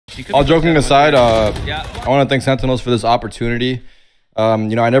all joking aside, I want to thank Sentinels for this opportunity.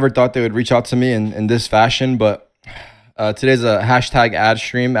 You know, I never thought they would reach out to me in this fashion, but today's a hashtag ad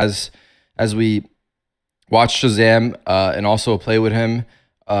stream as we watch Shazam and also play with him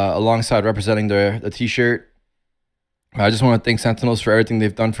alongside representing the t-shirt. I just want to thank Sentinels for everything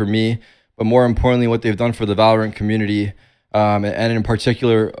they've done for me, but more importantly, what they've done for the Valorant community. And in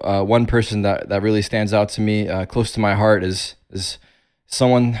particular, one person that really stands out to me, close to my heart, is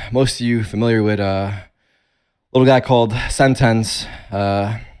someone most of you familiar with, a little guy called Sentinels.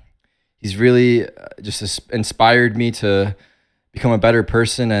 He's really just inspired me to become a better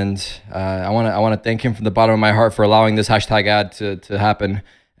person, and I want to thank him from the bottom of my heart for allowing this hashtag ad to happen.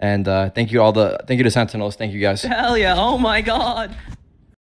 And thank you to Sentinels. Thank you guys. Hell yeah! Oh my God.